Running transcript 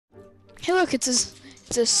Hey, look, it's a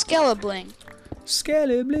Skelebling.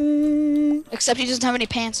 Skelebling. Except he doesn't have any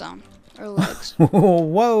pants on or legs.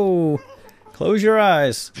 Whoa! Close your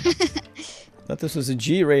eyes. Thought this was a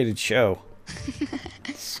G-rated show.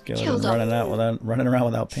 Skeleton running around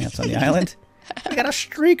without pants on the island. We got a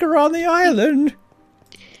streaker on the island.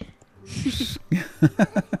 He's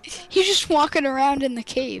just walking around in the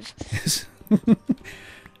cave.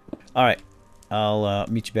 All right, I'll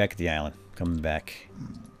meet you back at the island. Coming back.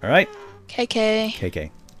 All right. KK.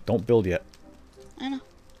 KK. Don't build yet. I know.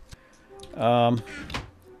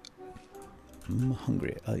 I'm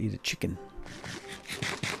hungry. I'll eat a chicken.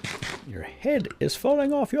 Your head is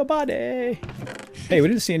falling off your body. Hey, we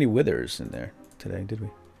didn't see any withers in there today, did we?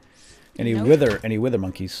 Any wither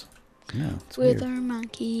monkeys? No. Wither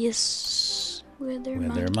monkeys. Wither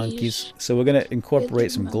monkeys. So we're gonna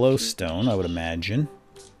incorporate some glowstone, I would imagine.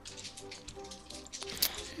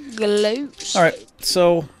 Glowstone. All right.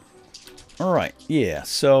 So, all right. Yeah.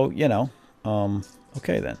 So you know.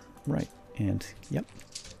 Okay then. Right. And yep.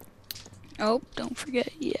 Oh, don't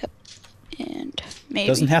forget. Yep. And maybe.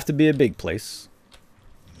 Doesn't have to be a big place.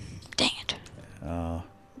 Dang it.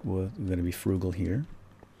 We're gonna be frugal here.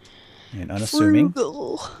 And unassuming.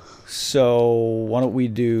 Frugal. So why don't we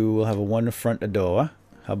do? We'll have a one front door.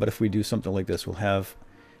 How about if we do something like this? We'll have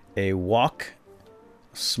a walk,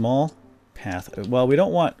 small path. Well, we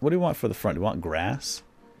don't want. What do we want for the front? Do we want grass?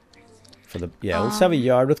 For the let's have a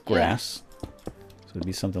yard with grass. Yeah. So it'd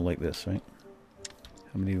be something like this, right?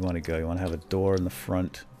 How many do you want to go? You want to have a door in the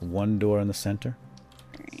front, one door in the center.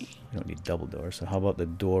 You don't need double doors. So how about the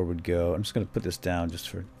door would go? I'm just going to put this down just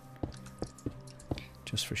for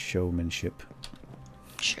showmanship.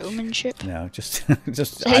 Showmanship? No, just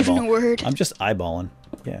Is that even a word? I'm just eyeballing.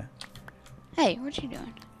 Yeah. Hey, what you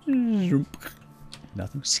doing?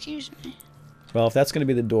 Nothing. Excuse me. Well, if that's going to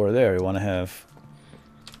be the door there, we want to have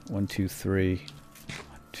 1, 2, 3. 1,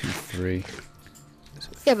 2, 3.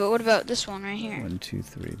 Yeah, but what about this one right here? 1, 2,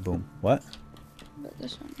 3. Boom. What? What about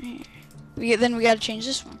this one right here? Then we got to change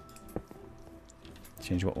this one.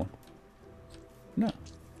 Change what one? No.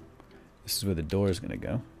 This is where the door is going to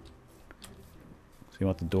go. So you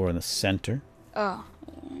want the door in the center. Oh.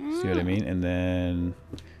 See what I mean? And then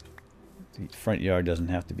the front yard doesn't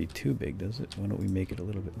have to be too big, does it? Why don't we make it a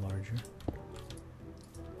little bit larger?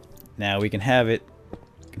 Now we can have it.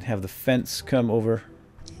 We can have the fence come over.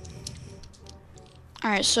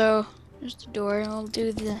 Alright, so there's the door. We'll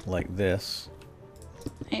do the like this.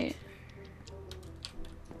 Hey.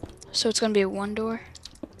 So it's gonna be a one door.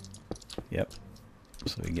 Yep.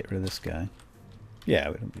 So we get rid of this guy. Yeah,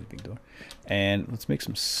 we don't need a big door. And let's make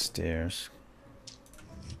some stairs.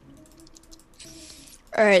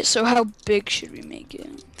 Alright, so how big should we make it?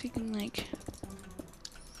 I'm thinking like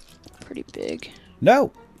pretty big.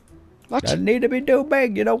 No! What? Doesn't need to be too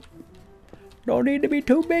big, you know. Don't need to be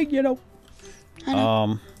too big, you know. I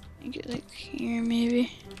know. Make it like here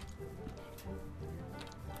maybe.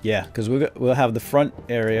 Yeah, because we'll have the front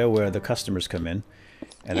area where the customers come in,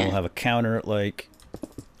 and then we'll have a counter like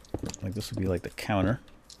this would be like the counter.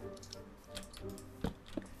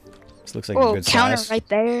 This looks like a good counter size. right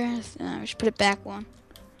there. We should put it back one.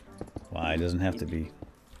 Why? It doesn't have to be.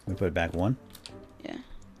 We put it back one. Yeah,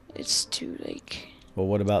 it's too like. Well,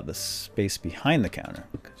 what about the space behind the counter?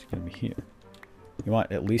 Because you're gonna be here. You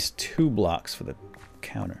want at least 2 blocks for the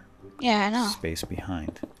counter. Yeah, I know. Space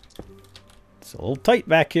behind. It's a little tight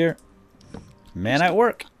back here. Man at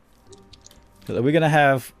work. So are we gonna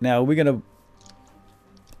have now? We're gonna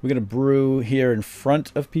brew here in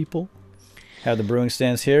front of people. Have the brewing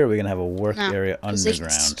stands here. Or are we gonna have a work area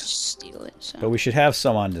underground? Steal it. So. But we should have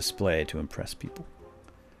some on display to impress people.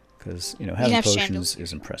 Because you know having potions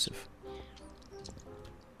is impressive.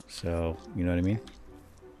 So you know what I mean?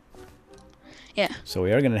 Yeah. So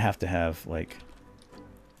we are gonna have to have like.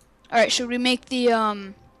 All right. Should we make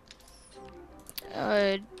the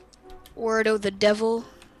Ordo the devil,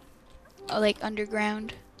 like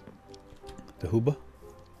underground? The Hooba?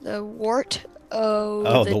 The wart.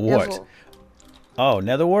 Oh, the wart. Devil. Oh,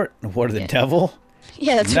 nether wart? Wart of the devil?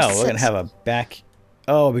 Yeah, that's what it we're gonna have a back.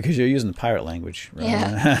 Oh, because you're using the pirate language. Right?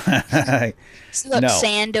 Yeah. So look,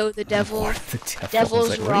 Sando the devil. The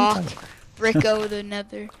Devil's rock. Bricko the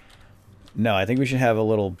nether. No, I think we should have a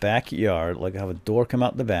little backyard, like have a door come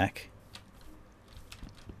out the back.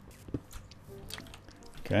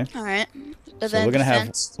 Okay. All right. So we're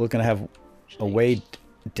gonna have a way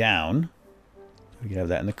down. We can have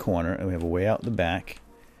that in the corner, and we have a way out the back.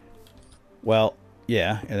 Well,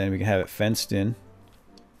 yeah, and then we can have it fenced in.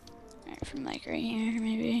 All right, from like right here,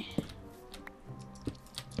 maybe.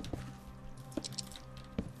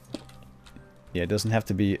 Yeah, it doesn't have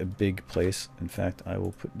to be a big place. In fact, I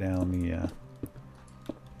will put down the... I'm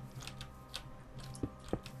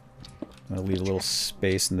going to leave a little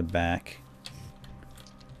space in the back.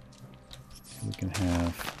 We can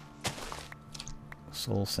have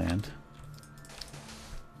soul sand.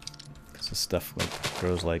 Because this stuff like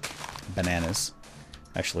grows like bananas.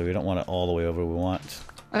 Actually, we don't want it all the way over. We want...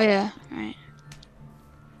 Oh, yeah. Right.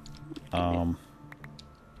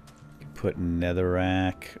 Put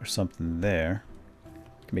netherrack or something there.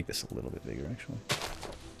 Can make this a little bit bigger, actually.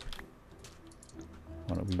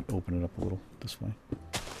 Why don't we open it up a little this way?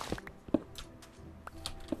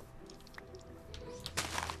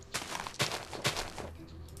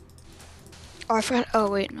 Oh, I forgot.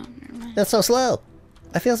 Oh, wait, no, never mind. That's so slow.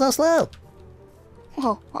 I feel so slow.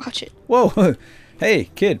 Whoa, watch it. Whoa!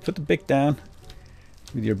 Hey, kid, put the bic down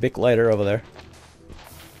with your bic lighter over there.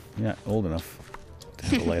 You're not old enough to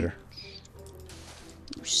have a lighter.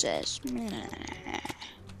 Who says?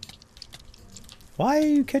 Why are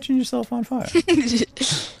you catching yourself on fire? Did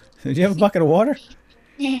you have a bucket of water?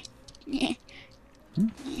 Hmm?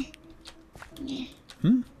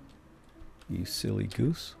 You silly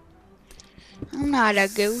goose. I'm not a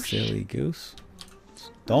goose. Silly goose.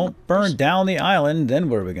 Don't burn down the island, then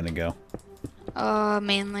where are we gonna go?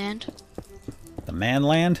 Mainland. The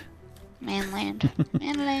manland? Manland.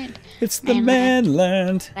 Manland. It's the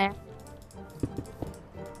manland.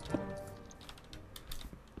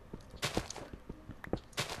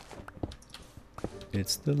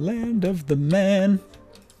 It's the land of the man,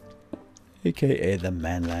 aka the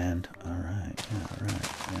manland. Alright,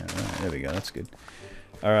 alright, alright. There we go, that's good.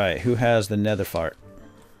 Alright, who has the nether fart?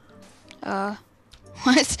 What?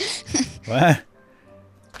 What?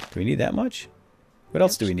 Do we need that much? What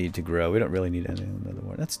else do we need to grow? We don't really need another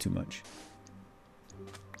one. That's too much.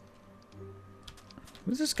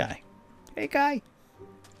 Who's this guy? Hey, guy.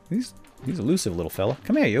 He's a elusive little fella.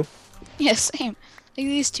 Come here, you. Yeah, same. Like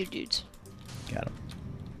these two dudes. Got him.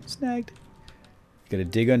 Snagged. You gotta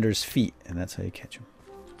dig under his feet, and that's how you catch him.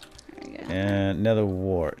 There we go. And another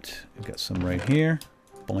wart. We've got some right here.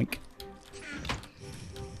 Boink.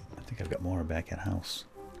 I think I've got more back at house.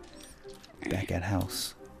 Back at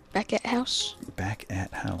house. Back at house. Back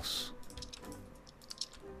at house.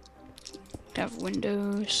 Have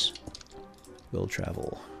windows. Will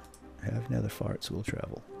travel. Have nether farts, will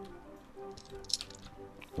travel.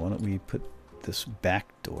 Why don't we put this back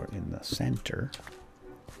door in the center?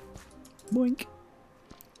 Boink.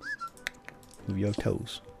 Move your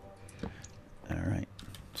toes. Alright.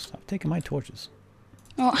 Stop taking my torches.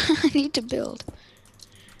 Oh, I need to build.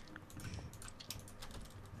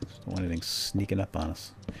 Don't want anything sneaking up on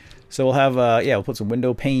us. So we'll have, yeah, we'll put some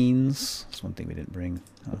window panes. That's one thing we didn't bring.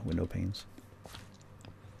 Window panes.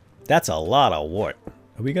 That's a lot of wart.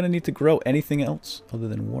 Are we going to need to grow anything else other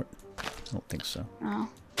than wart? I don't think so. Oh.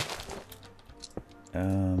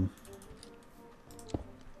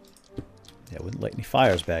 Yeah, wouldn't light any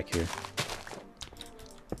fires back here.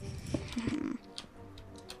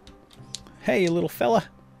 Hey, you little fella.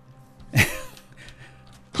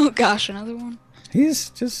 Oh gosh, another one. He's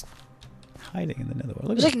just hiding in the nether world.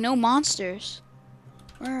 Look There's at like no monsters.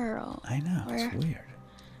 Where are all? I know, Where? it's weird.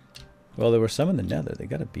 Well, there were some in the nether. They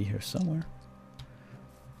gotta be here somewhere.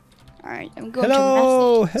 Alright, I'm going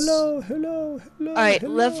Hello! to methods. Hello! Hello! Hello! Alright,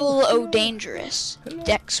 hello, level hello. O dangerous. Hello.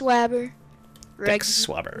 Deck swabber. Deck Regular.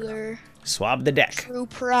 swabber. Swab the deck. True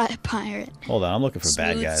pirate. Hold on, I'm looking for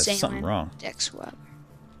bad Smooth guys. sailing. Something wrong. Deck swabber.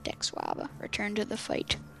 Deck swabber. Return to the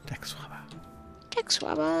fight. Deck swabber. Deck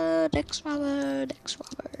swabber. Deck swabber. Deck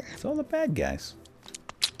swabber. It's all the bad guys.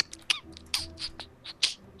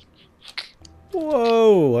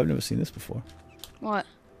 Whoa! I've never seen this before. What?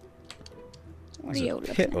 What are There's you a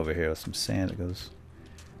looking pit at? over here with some sand that goes...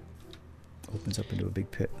 opens up into a big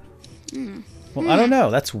pit. Well, I don't know.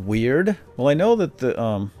 That's weird. Well, I know that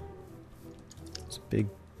the, it's a big,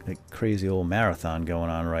 like, crazy old marathon going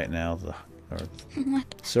on right now. Our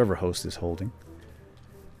What? server host is holding.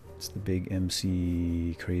 It's the big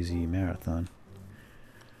MC crazy marathon.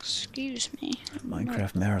 Excuse me.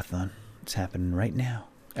 Minecraft marathon. It's happening right now.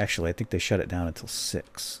 Actually, I think they shut it down until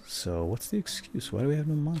 6. So, what's the excuse? Why do we have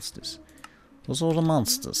no monsters? Those are the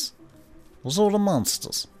monsters. Those are the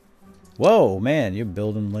monsters. Whoa, man, you're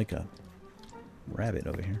building like a rabbit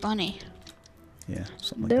over here. Bunny. Yeah,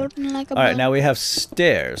 something like that. Building like a Alright, bunny. now we have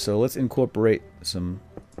stairs. So let's incorporate some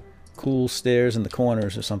cool stairs in the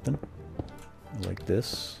corners or something. Like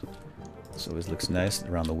this. This always looks nice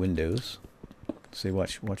around the windows. See,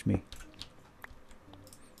 watch me.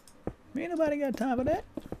 Ain't nobody got time for that.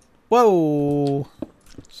 Whoa!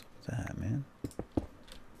 What's that, man?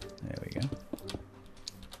 There we go.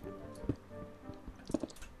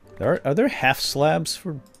 Are there half slabs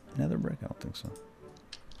for nether brick? I don't think so.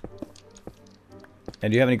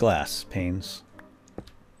 And do you have any glass panes?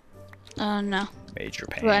 No. Major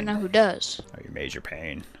pain. But I know who does. Oh, you major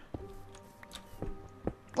pain.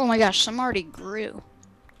 Oh my gosh, some already grew.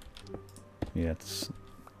 Yeah, it's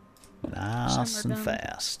nice and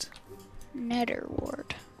fast. Nether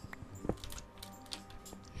wart.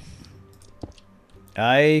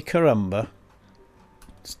 Ay caramba.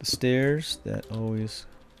 It's the stairs that always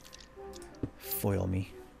foil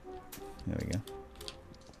me. There we go.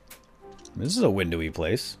 This is a windowy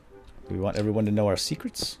place. Do we want everyone to know our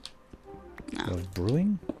secrets? No. Of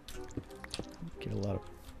brewing? Get a lot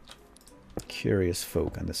of curious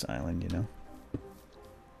folk on this island, you know?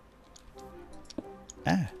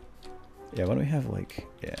 Ah. Yeah, why don't we have, like,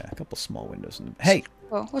 yeah, a couple small windows in the back. Hey!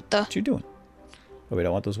 Oh, what the? What you doing? Oh, we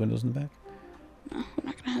don't want those windows in the back? No, I'm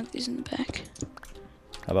not gonna have these in the back.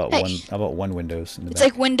 How about Hey. how about one windows in the It's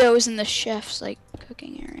back? like windows in the chef's, like,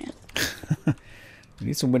 cooking area. We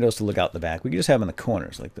need some windows to look out the back. We can just have them in the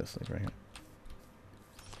corners like this, like right here.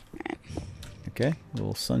 Alright. Okay, a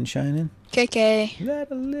little sunshine in. KK. Let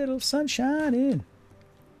a little sunshine in.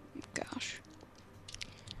 Gosh.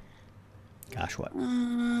 Gosh, what?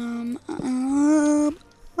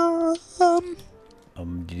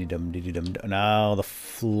 Diddy dum diddy dum. Now the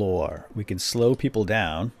floor. We can slow people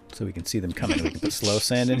down so we can see them coming. We can put slow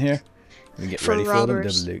sand in here. We get For ready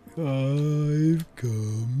robbers. for them. Like, I've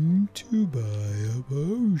come to buy a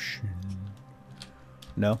potion.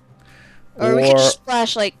 No. Or we could just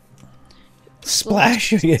splash, like...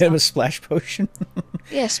 Splash. You get him a splash potion.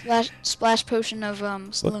 Yeah, splash potion of,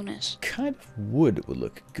 slowness. What kind of wood would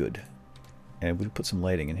look good? And we'd put some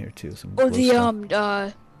lighting in here too. Some Or the,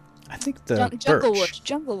 glowstone. I think the jungle birch. wood.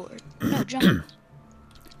 Jungle wood. No, jungle.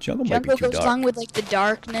 Jungle might be Jungle too goes dark. along with, like, the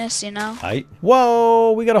darkness, you know?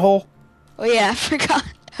 Whoa! We got a hole. Oh yeah, I forgot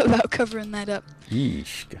about covering that up.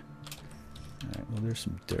 Yeesh. Alright, well there's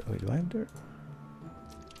some dirt. Wait, do I have dirt?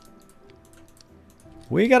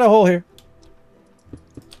 We got a hole here.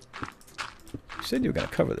 You said you were going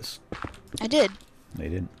to cover this. I did. No, you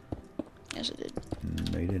didn't. Yes, I did.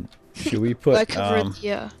 No, you didn't. Should we But I put... covered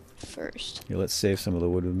the, first. Here, let's save some of the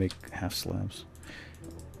wood. We'll make half slabs.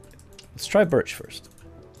 Let's try birch first.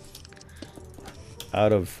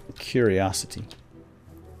 Out of curiosity.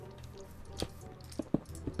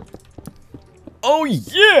 Oh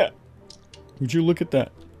yeah! Would you look at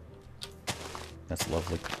that? That's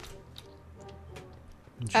lovely.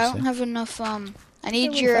 What'd you I don't say? have enough, I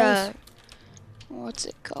need Yeah, your, well, what's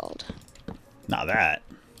it called? Not that.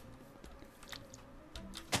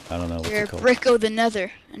 I don't know what's Your it called. Bricko the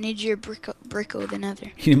Nether. I need your Bricko the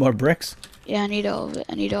Nether. You need more bricks? Yeah, I need all of it.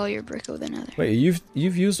 I need all your Bricko the Nether. Wait, you've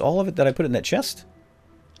used all of it that I put in that chest?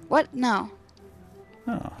 What? No.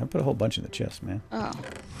 Oh, I put a whole bunch in the chest, man. Oh.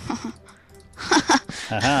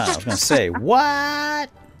 Haha, I was gonna say, what?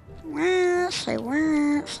 Say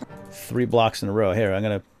what? 3 blocks in a row. Here, I'm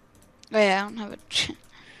gonna... Oh yeah, I don't have it.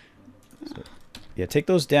 Yeah, take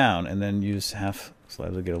those down and then use half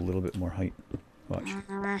slabs to get a little bit more height. Watch.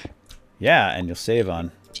 Yeah, and you'll save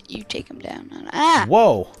on... You take them down. Ah!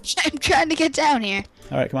 Whoa! I'm trying to get down here.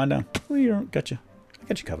 Alright, come on down. Oh, you don't... Gotcha. I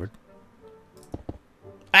got you covered.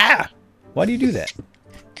 Ah! Why do you do that?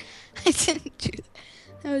 I didn't do that.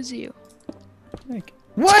 That was you. Like,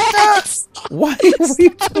 what the? What are you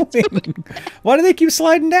doing? Why do they keep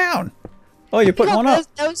sliding down? Oh, you put No, one up.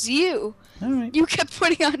 that was you. Alright. You kept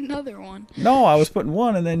putting on another one. No, I was putting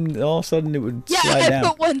one and then all of a sudden it would Yeah, slide I down.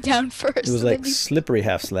 put one down first. It was and like then you... slippery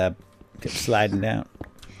half slab. Kept sliding down.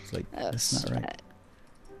 It's like, Oh, that's not right.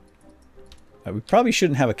 sad. We probably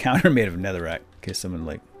shouldn't have a counter made of netherrack in case someone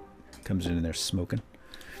like comes in and they're smoking.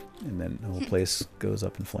 And then the whole place goes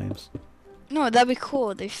up in flames. No, that'd be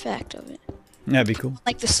cool. The effect of it. That'd be cool.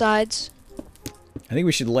 Like the sides. I think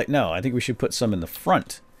we should I think we should put some in the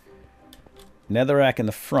front. Netherrack in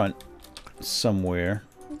the front somewhere.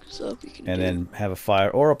 So we can And do. then have a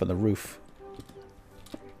fire or up on the roof.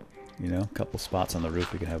 You know, a couple spots on the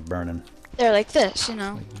roof we could have burning. They're like this, you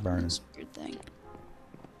know. Like burning. This weird thing.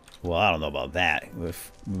 Well, I don't know about that.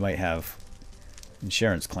 If we might have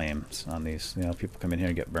insurance claims on these. You know, people come in here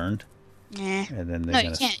and get burned, Nah. and then No, they're you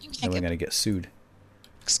gonna can't. You then can't we're get... gonna get sued.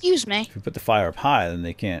 Excuse me. If we put the fire up high, then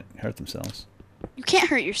they can't hurt themselves. You can't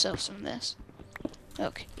hurt yourself from this.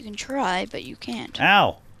 Look, you can try, but you can't.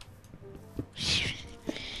 Ow!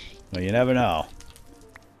 Well, you never know.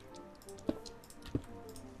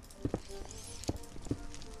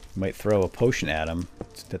 You might throw a potion at them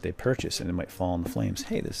that they purchase, and it might fall in the flames.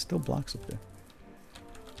 Hey, there's still blocks up there.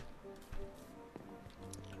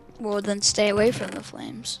 Well, then stay away from the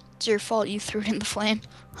flames. It's your fault you threw it in the flame.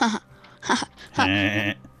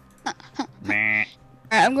 Meh.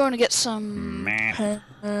 Alright, I'm going to get some... Meh.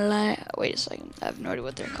 Wait a second. I have no idea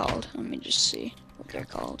what they're called. Let me just see what they're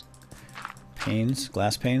called. Panes?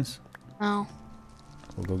 Glass panes? No.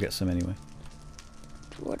 We'll go get some anyway.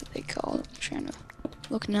 What are they called? I'm trying to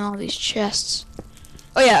look in all these chests.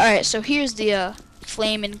 Oh yeah, alright, so here's the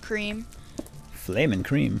flamin' cream. Flamin'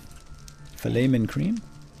 cream? Flamin' cream?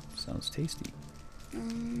 Sounds tasty. I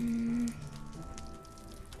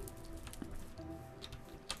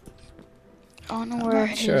don't know I'm where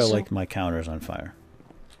not sure I his, like my counters on fire.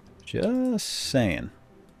 Just saying.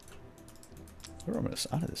 We're almost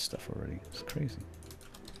out of this stuff already. It's crazy.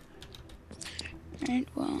 Alright,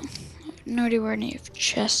 well, I have no idea where any of the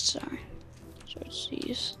chests are. So it's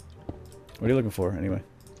these. What are you looking for, anyway?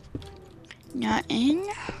 Nothing.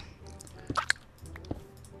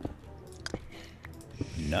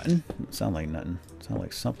 Nothing? Don't sound like nothing. Sound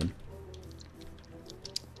like something.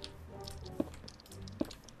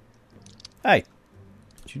 Hey!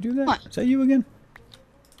 Did you do that? What? Is that you again?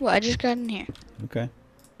 Well, I just got in here. Okay.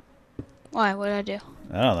 Why? What did I do?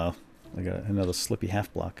 I don't know. I got another slippy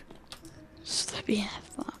half block. Slippy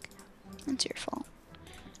half block. That's your fault.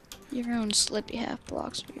 Your own slippy half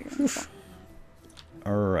blocks are your own fault.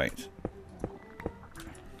 Alright.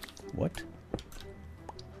 What?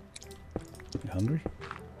 You hungry?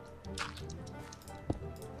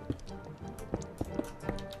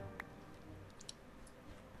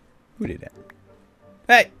 Who did that?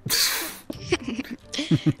 Hey!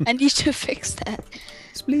 I need to fix that.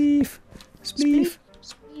 Spleef! Spleef!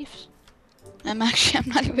 Spleef. I'm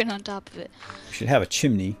not even on top of it. We should have a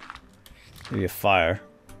chimney. Maybe a fire.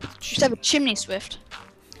 Just have a chimney swift.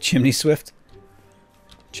 Chimney Swift?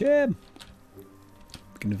 Chim!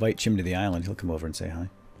 We can invite Chim to the island. He'll come over and say hi.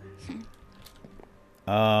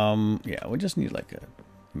 Yeah, we just need like a...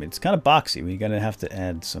 I mean, it's kind of boxy. We're gonna have to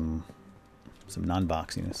add some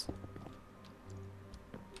non-boxiness.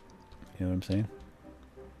 You know what I'm saying?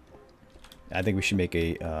 I think we should make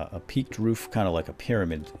a peaked roof, kind of like a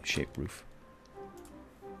pyramid-shaped roof.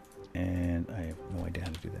 And I have no idea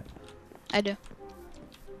how to do that. I do.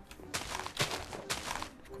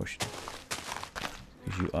 Of course you do.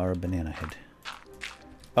 Because you are a banana head.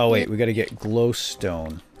 Oh wait, we gotta get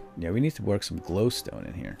glowstone. Yeah, we need to work some glowstone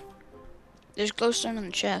in here. There's glowstone in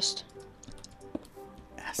the chest.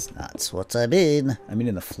 That's not what I mean. I mean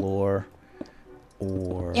in the floor.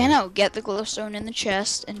 Or... Yeah, no. Get the glowstone in the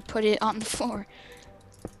chest and put it on the floor.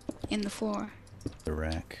 In the floor. the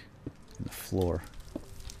rack. In the floor. I'm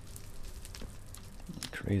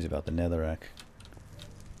crazy about the netherrack.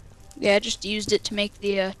 Yeah, I just used it to make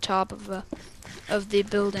the top of the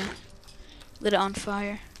building. Lit it on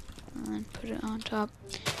fire. And then put it on top.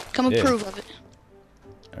 Come approve of it.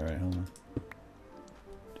 Alright, hold on.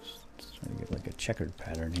 Just trying to get like a checkered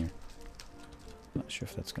pattern here. Not sure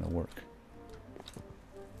if that's gonna work.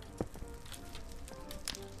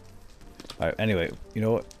 Alright, anyway, you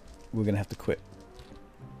know what? We're gonna have to quit.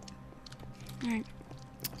 Alright.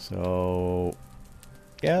 So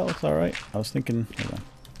yeah, it looks alright. I was thinking, hold on.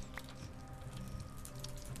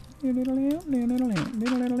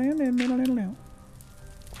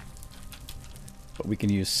 But we can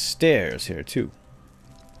use stairs here too.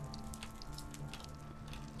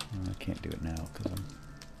 I can't do it now because I'm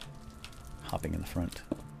hopping in the front.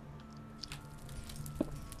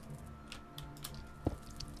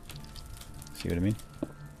 See what I mean?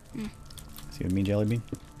 Mm. See what I mean, Jelly Bean?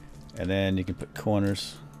 And then you can put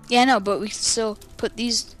corners. Yeah, no, but we can still put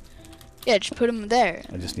these. Yeah, just put them there.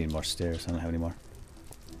 I just need more stairs. I don't have any more.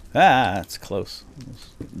 Ah, that's close.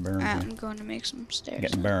 Almost getting burned I'm here. going to make some stairs.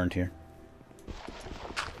 Getting burned here.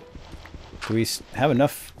 Do we have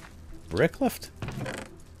enough brick left?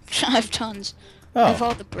 I have tons. Oh. I have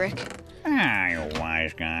all the brick. Ah, you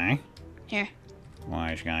wise guy. Here.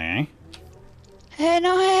 Wise guy, eh? Hey,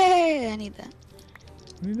 no, hey! I need that.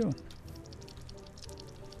 What are you doing?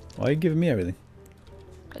 Why are you giving me everything?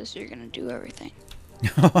 Because you're going to do everything.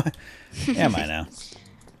 Am I now?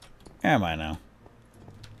 Am I now?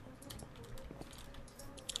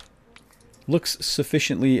 Looks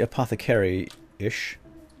sufficiently apothecary-ish.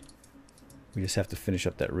 We just have to finish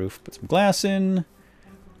up that roof. Put some glass in.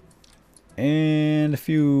 And a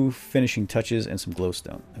few finishing touches and some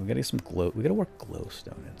glowstone. And we gotta get some glow. We gotta work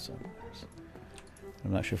glowstone in somewhere.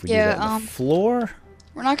 I'm not sure if we do that on the floor.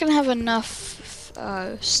 We're not gonna have enough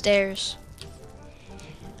stairs.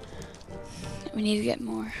 We need to get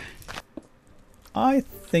more. I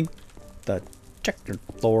think the checkered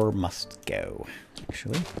floor must go.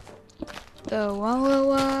 Actually. Oh,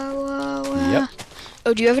 whoa. Yep.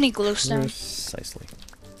 Oh, do you have any glowstone? Precisely.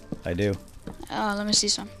 I do. Oh, let me see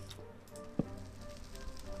some.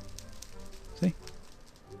 See?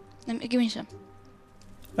 Give me some.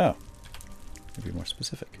 Oh. Maybe more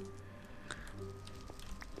specific.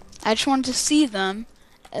 I just wanted to see them,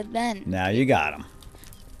 and then... Now you got them.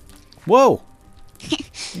 Whoa!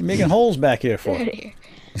 You're making holes back here for Get it. here.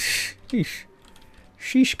 Sheesh.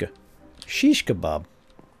 Shishka. Shish kebab.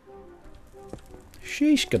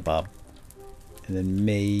 Shish kebab. And then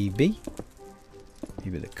maybe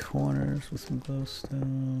the corners with some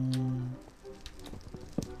glowstone.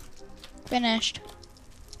 Finished.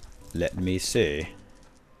 Let me see.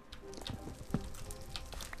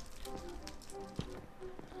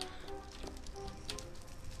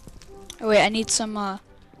 Oh wait, I need some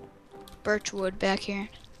birch wood back here.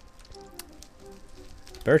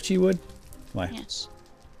 Birchy wood? Why? Yes.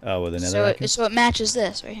 Oh, with another. So it matches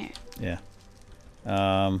this right here. Yeah.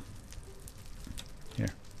 Here.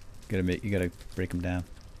 You gotta break them down.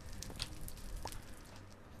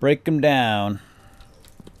 Break them down.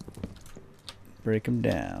 Break them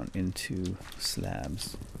down into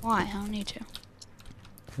slabs. Why? I don't need to.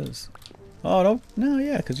 Because. Oh no,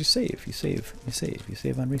 yeah, because you save. You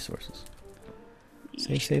save on resources.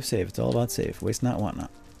 Save. It's all about save. Waste not, want not.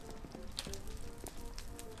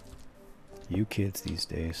 You kids these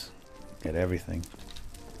days get everything.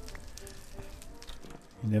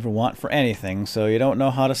 You never want for anything, so you don't know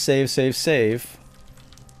how to save.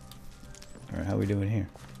 Alright, how we doing here?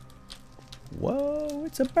 Whoa,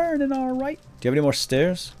 it's a burning alright. Do you have any more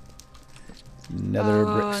stairs? Another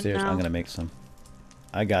brick stairs. No. I'm gonna make some.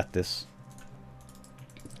 I got this.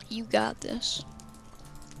 You got this.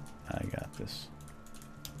 I got this.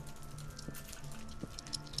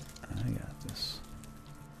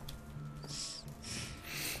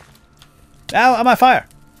 Ow, I'm on fire!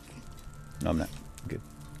 No, I'm not. I'm good.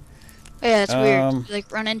 Oh, yeah, it's weird. You,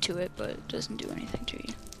 like, run into it, but it doesn't do anything to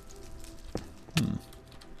you.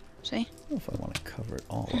 See? I don't know if I want to cover it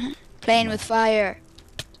all up. Playing with fire.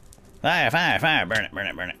 Fire!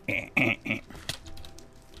 Burn it.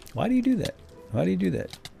 Why do you do that? Why do you do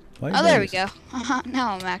that? Why do you Oh, there we this? go.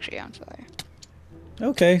 Now I'm actually on fire.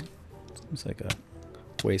 Okay. Seems like a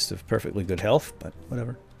waste of perfectly good health, but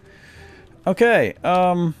whatever. Okay,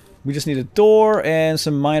 we just need a door and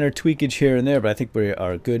some minor tweakage here and there, but I think we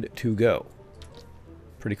are good to go.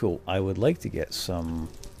 Pretty cool. I would like to get some,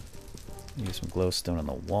 maybe some glowstone on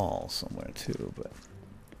the wall somewhere too, but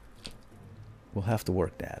we'll have to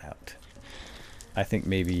work that out. I think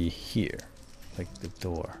maybe here, like the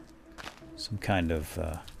door. Some kind of,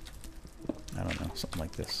 I don't know, something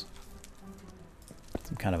like this.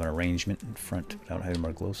 Some kind of an arrangement in front without having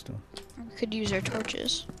more glowstone. We could use our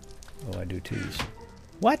torches. Oh, I do too.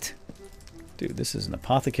 What? Dude, this is an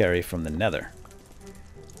apothecary from the Nether.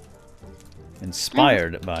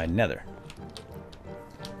 Inspired by Nether.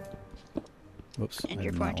 Whoops, And I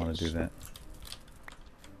your did not point want to is? do that.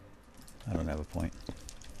 I don't have a point.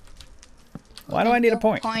 Why do I need a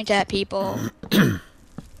point? Point at people.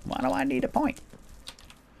 Why do I need a point?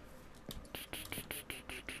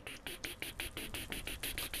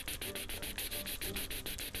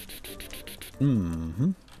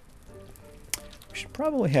 Mm-hmm. We should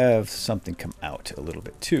probably have something come out a little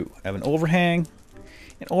bit too. I have an overhang.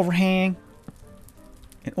 An overhang.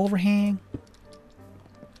 An overhang.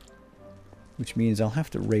 Which means I'll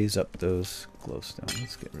have to raise up those glowstones.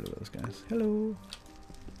 Let's get rid of those guys. Hello.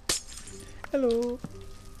 Hello.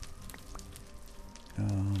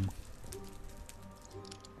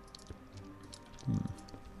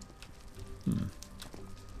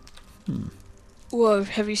 Whoa,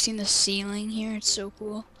 have you seen the ceiling here? It's so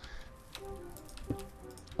cool.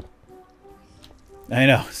 I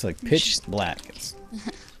know, it's like pitch black. It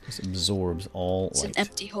absorbs all It's light. an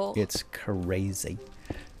empty hole. It's crazy.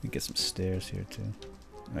 We get some stairs here too.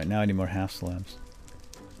 Alright, now I need more half slabs.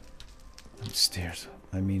 Stairs.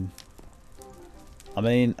 I mean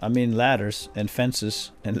ladders and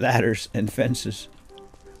fences and ladders and fences.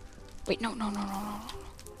 Wait, no.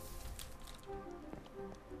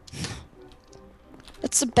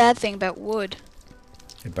 That's the bad thing about wood.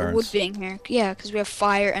 It burns. The wood being here. Yeah, because we have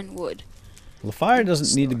fire and wood. Well, the fire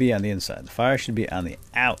doesn't need to be on the inside. The fire should be on the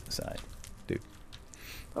outside, dude.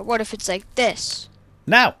 But what if it's like this?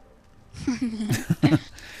 Now!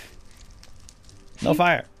 No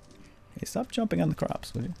fire. Hey, stop jumping on the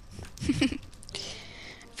crops, will you?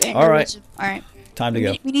 Alright. Alright. Time to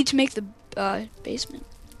go. We need to make the basement.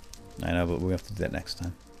 I know, but we have to do that next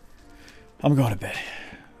time. I'm going to bed.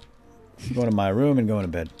 I'm going to my room and going to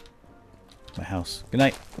bed. My house. Good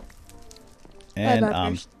night. And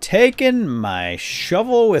I'm taking my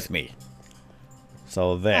shovel with me.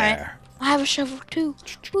 So there. Right. I have a shovel too.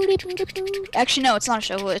 Actually, no, it's not a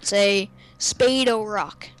shovel. It's a spade o'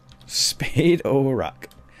 rock. Spade o' rock.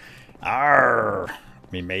 Arr.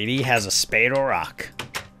 Me matey has a spade or rock.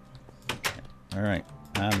 Alright,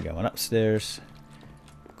 I'm going upstairs.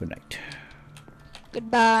 Good night.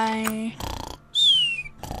 Goodbye.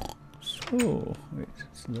 Oh, wait,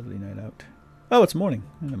 it's a lovely night out. Oh, it's morning.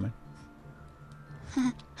 Never mind.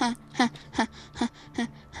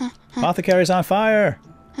 Apothecary's on fire!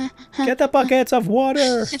 Get the buckets of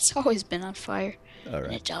water! It's always been on fire. Alright.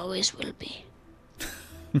 And it always will be.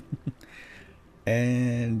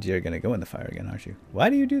 And you're gonna go in the fire again, aren't you? Why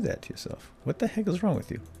do you do that to yourself? What the heck is wrong with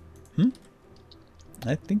you? Hmm?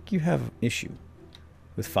 I think you have an issue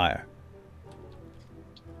with fire.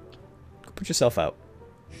 Go put yourself out.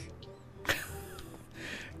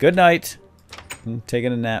 Good night. I'm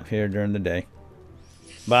taking a nap here during the day.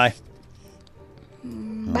 Bye.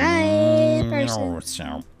 Bye,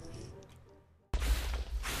 person.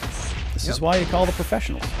 This is why you call the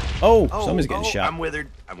professionals. Oh, somebody's getting shot. I'm withered.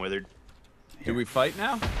 I'm withered. Do we fight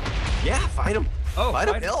now? Yeah, fight him. Oh, fight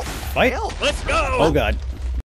him. him. Help. Fight? Help. Let's go. Oh, God.